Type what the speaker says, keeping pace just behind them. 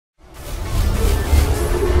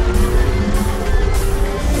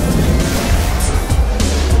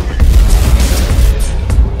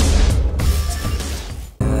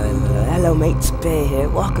It's Ben here.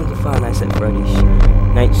 Welcome to Five Nights at Freddy's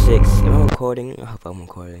Night 6. If I'm recording, I hope I'm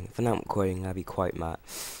recording. If I'm not recording, I'll be quite mad.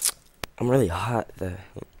 I'm really hot though.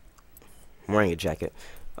 I'm wearing a jacket.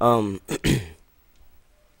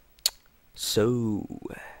 So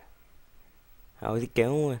how's it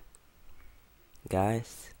going,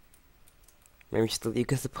 guys? Remember, you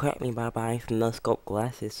can support me by buying some no scope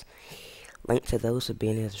glasses. Link to those will be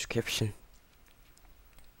in the description.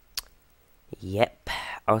 Yep.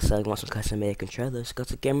 Also, if you want some custom made controllers, go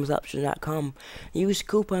to gamersoptions.com. Use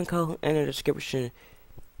coupon code in the description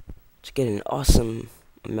to get an awesome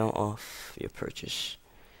amount off your purchase.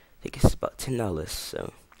 I think it's about $10,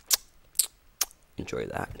 so enjoy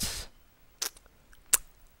that.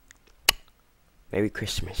 Merry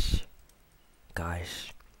Christmas,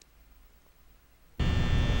 guys.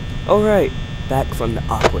 Alright, back from the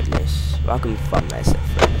awkwardness. Welcome to Five Nights at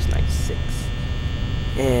Freddy's Night 6.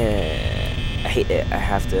 Yeah, I hate it.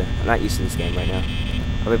 I'm not used to this game right now.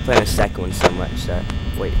 I've been playing the second one so much that,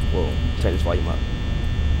 wait, whoa, turn this volume up.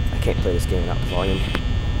 I can't play this game without volume.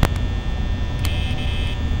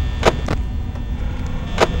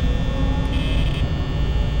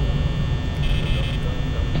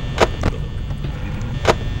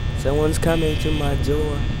 Someone's coming to my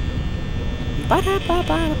door.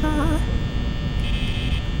 Ba-da-ba-ba-ba.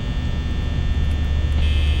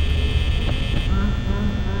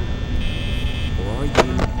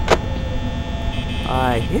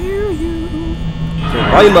 I hear you. So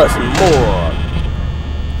volume up some more.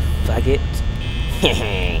 Faggot.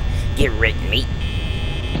 Get rid of me.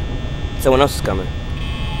 Someone else is coming.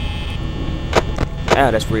 Ah,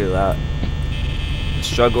 that's really loud.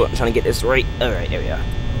 Struggle. I'm trying to get this right. Alright, there we are.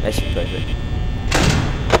 That should be perfect.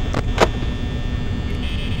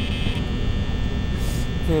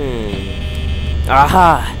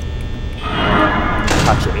 Aha!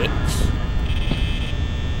 Touch your bitch.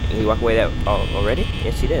 Did he walk away that already?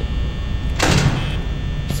 Yes, he did.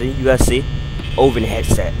 See, you guys see? Oven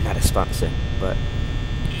headset, not a sponsor, but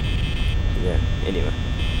yeah. Anyway.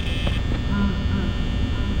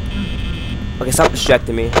 Okay, stop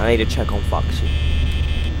distracting me. I need to check on Foxy.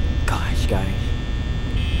 Gosh, guys.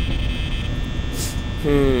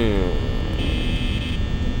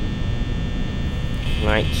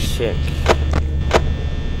 Night check.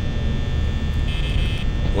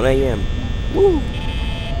 1 AM. Woo!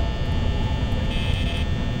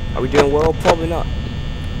 Are we doing well? Probably not.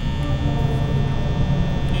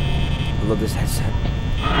 I love this headset.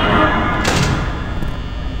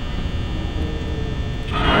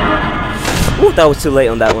 Ooh, that was too late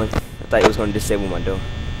on that one. I thought it was going to disable my door.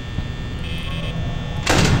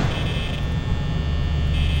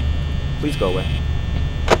 Please go away.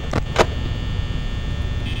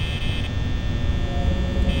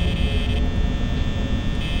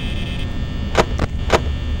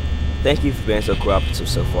 Thank you for being so cooperative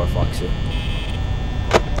so far, Foxy.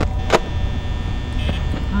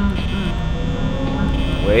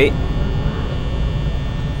 Wait.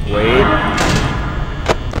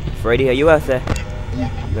 Freddy, are you out there?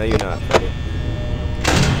 No, you're not, Freddy.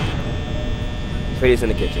 Freddy's in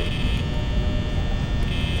the kitchen.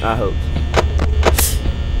 I hope.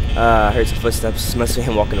 I heard some footsteps. Must be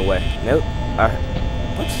him walking away. Nope.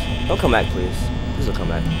 What? Don't come back, please. Please don't come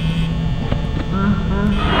back.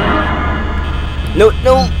 No.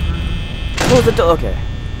 Close the door. Okay.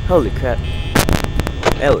 Holy crap.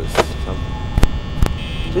 That was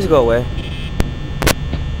something. Please go away.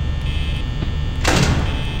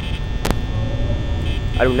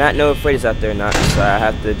 I do not know if Freddy's out there or not, so I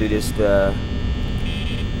have to do this the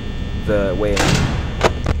way.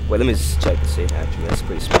 Wait, let me just check to see. Actually, that's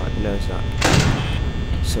pretty smart. No, it's not.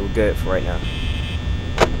 So we're good for right now.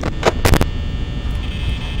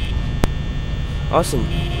 Awesome.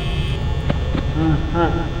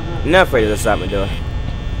 Not afraid to stop my door.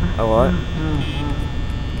 Oh, what?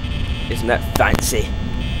 Isn't that fancy?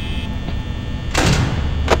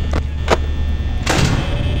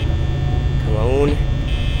 Come on.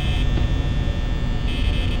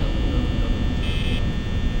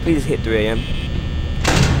 Please hit 3 AM.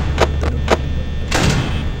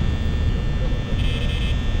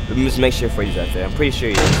 Let me just make sure Freddy's out there. I'm pretty sure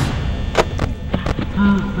he is.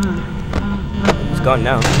 He's gone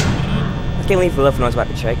now. I can't leave for left when I was about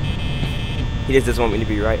to check. He just doesn't want me to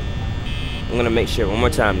be right. I'm gonna make sure one more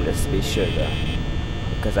time just to be sure though,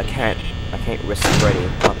 because I can't risk Freddy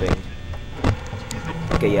popping.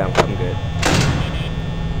 Okay, yeah, I'm good.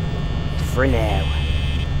 For now.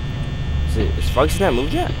 Is Foxy not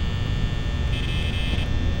moved yet?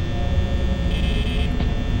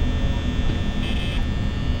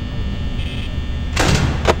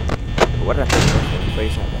 What did I put?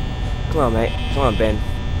 Come on, mate. Come on, Ben.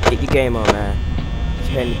 Get your game on, man. Get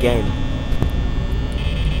your head in the game.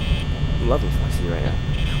 I'm loving Foxy right now.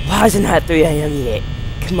 Why isn't it 3 a.m. yet?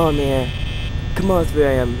 Come on, man. Come on, 3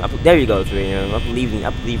 a.m. There you go, 3 a.m. I believe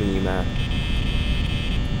in you, man.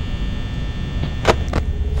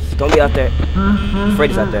 Don't be out there.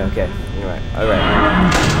 Freddy's out there. Okay. Alright. Alright.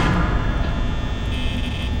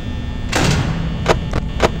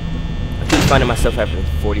 I keep finding myself having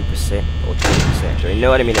 40% or 20%. You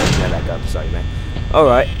know what I mean? Open that back up. Sorry, man.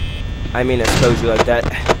 Alright. I mean, I suppose you like that.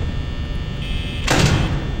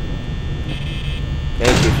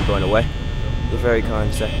 Thank you for going away. You're very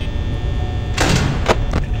kind, sir.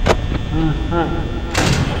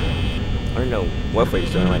 I don't know what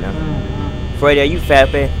Freddy's doing right now. Freddy, are you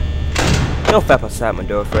fapping? Don't fap outside my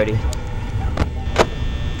door, Freddy.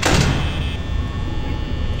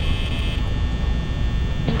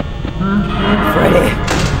 Freddy!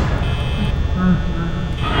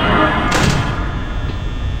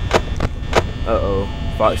 Uh-oh.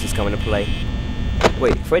 Fox is coming to play.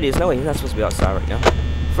 Wait, Freddy is no way. He's not supposed to be outside right now.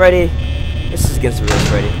 Freddy! This is against the rules,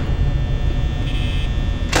 Freddy.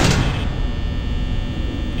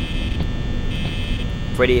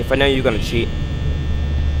 Freddy, if I know you're gonna cheat.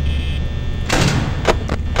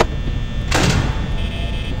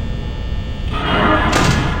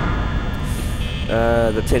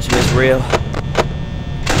 The tension is real.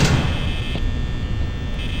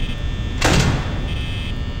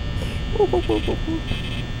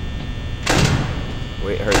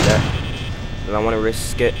 Wait, I heard that. And I want to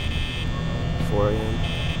risk it for him.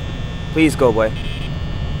 Please go away.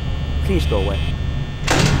 Please go away.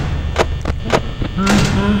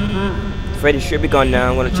 Freddy should be gone now.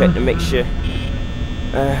 I'm gonna check to make sure.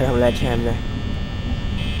 Don't let him there.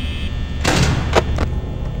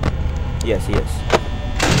 Yes, he is.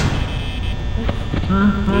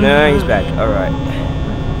 No, he's back. Alright.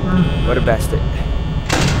 What a bastard.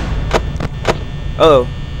 Uh oh.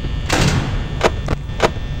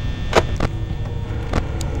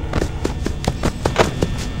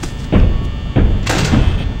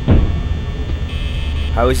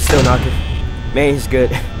 How is he still knocking? Man, he's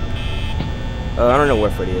good. I don't know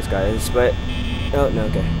where Freddy is, guys, but... Oh, no,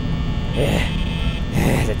 okay.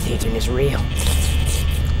 The tension is real.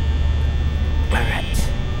 Alright.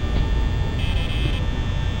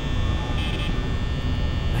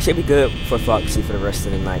 I should be good for Foxy for the rest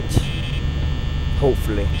of the night.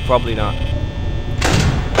 Hopefully. Probably not.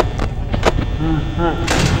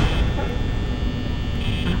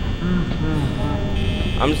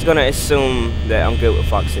 I'm just gonna assume that I'm good with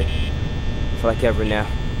Foxy for like ever now.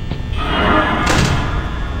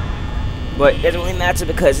 But it doesn't really matter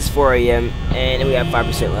because it's 4 a.m. and we have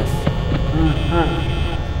 5% left.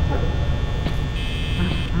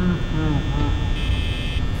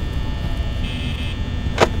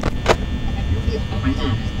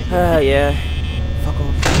 Yeah. Fuck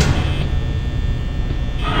off.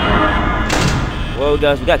 Well,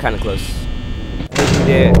 guys, we got kind of close.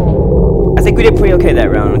 I think we did pretty okay that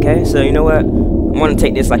round, okay? So, you know what? I'm gonna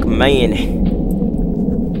take this like a man.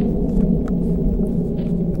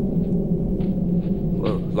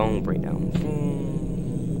 Whoa, long breakdown.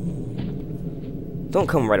 Don't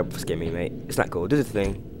come right up to scare me, mate. It's not cool. Do the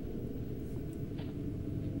thing.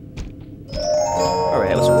 Alright,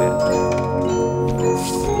 that was weird.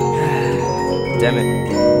 Damn it.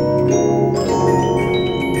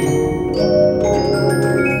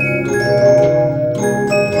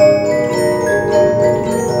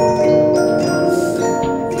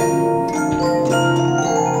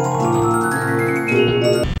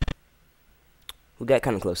 We got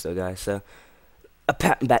kind of close though, guys. So, a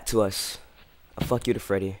pat back to us. A fuck you to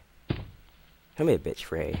Freddy. Come here, bitch,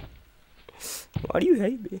 Freddy. Why do you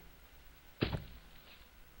hate me?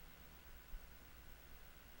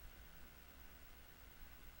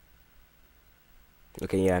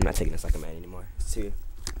 Okay, yeah, I'm not taking this like a man anymore. It's too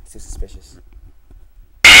suspicious.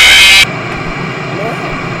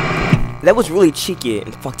 That was really cheeky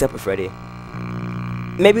and fucked up with Freddy.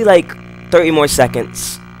 Maybe like 30 more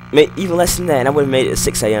seconds. Even less than that, and I would have made it at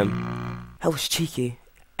 6 a.m. That was cheeky,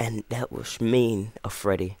 and that was mean of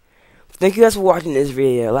Freddy. Thank you guys for watching this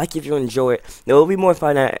video. Like if you enjoy it. There will be more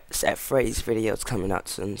Five Nights at Freddy's videos coming out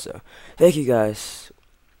soon, so thank you guys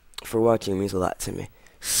for watching. It means a lot to me.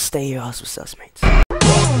 Stay your awesome sus, mates.